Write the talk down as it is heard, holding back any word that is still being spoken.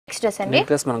Dress అండి. Neck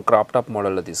dress మనం crop top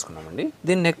model లో తీసుకున్నామండి.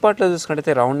 దీని నెక్ పార్ట్ లో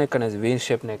చూసుకుంటే రౌండ్ నెక్ అనేది వీ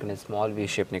షేప్ నెక్ అనేది స్మాల్ వీ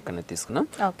షేప్ నెక్ అనేది తీసుకున్నాం.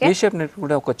 వీ షేప్ నెక్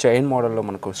కూడా ఒక చైన్ మోడల్ లో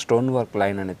మనకు స్టోన్ వర్క్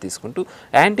లైన్ అనేది తీసుకుంటూ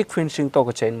యాంటిక్ ఫినిషింగ్ తో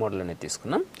ఒక చైన్ మోడల్ అనేది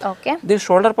తీసుకున్నాం. దీని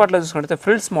షోల్డర్ పార్ట్ లో చూసుకుంటే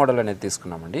ఫ్రిల్స్ మోడల్ అనేది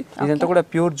తీసుకున్నామండి. ఇదంతా కూడా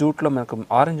ప్యూర్ జూట్ లో మనకు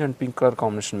orange and pink colour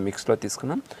combination mix లో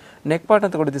తీసుకున్నాం. నెక్ పార్ట్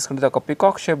అంతా కూడా తీసుకుంటే ఒక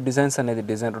పికాక్ షేప్ డిజైన్స్ అనేది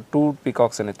డిజైన్ 2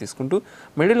 పికాక్స్ అనేది తీసుకుంటూ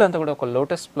మిడిల్ అంతా కూడా ఒక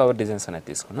లోటస్ ఫ్లవర్ డిజైన్స్ అనేది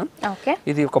తీసుకున్నాం.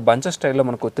 ఇది ఒక బంచెస్ స్టైల్లో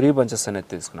మనకు 3 బంచెస్ అనేది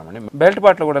తీసుకున్నామండి. బెల్ట్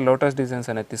పార్ట్ లో కూడా లోటస్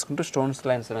డిజైన్స్ అనేది తీసుకుంటూ స్టోన్స్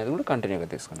లైన్స్ అనేది కూడా కంటిన్యూగా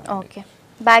తీసుకున్నాం.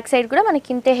 బ్యాక్ సైడ్ కూడా మనకి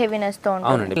ఇంతే హెవీనెస్ తో ఉంటుంది.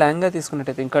 అవునండి. లెహంగా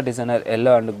తీసుకున్నట్టయితే ఇంకా designer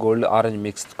yellow and gold orange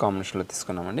mix combination లో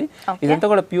తీసుకున్నామండి. ఇదంతా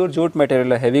కూడా ప్యూర్ జూట్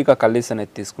మెటీరియల్ లో హెవీగా కల్లీస్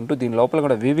అనేది తీసుకుంటూ దీని లోపల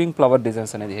కూడా వీవింగ్ ఫ్లవర్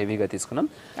డిజైన్స్ అనేది హెవీగా తీసుకున్నాం.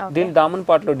 దీని దామన్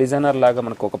పార్ట్ లో డిజైనర్ లాగా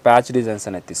మనకు ఒక ప్యాచ్ డిజైన్స్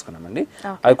అనేది తీసుకున్నామండి.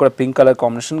 అది కూడా pink colour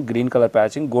combination, green colour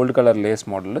patching, gold colour Lay's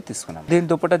model లో తీసుకున్నాం. దీని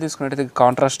దుపట్టా తీసుకున్నట్టయితే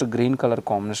కాంట్రాస్ట్ గ్రీన్ కలర్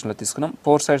కాంబినేషన్ లో తీసుకున్నాం.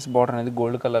 4 సైడ్స్ బార్డర్ అనేది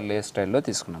గోల్డ్ కలర్ లేస్ స్టైల్లో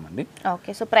తీసుకున్నామండి.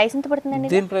 ఓకే, సో ప్రైస్ ఎంత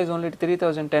పడుతుందండి? దీని ప్రైస్ ఓన్లీ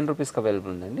 3010 రూపీస్ కి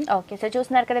అవైలబుల్ ఉందండి. ఓకే, సో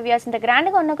చూస్తున్నారు కదా వ్యూయర్స్, ఇంత గ్రాండ్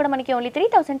గా ఉన్నా కూడా మనకి ఓన్లీ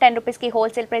 3010 రూపీస్ కి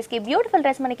హోల్సేల్ ప్రైస్ కి బ్యూటిఫుల్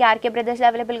డ్రెస్ మనకి ఆర్కే బ్రదర్స్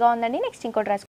అవైలబుల్ గా ఉందండి. నెక్స్ట్ ఇంకో డ్రెస్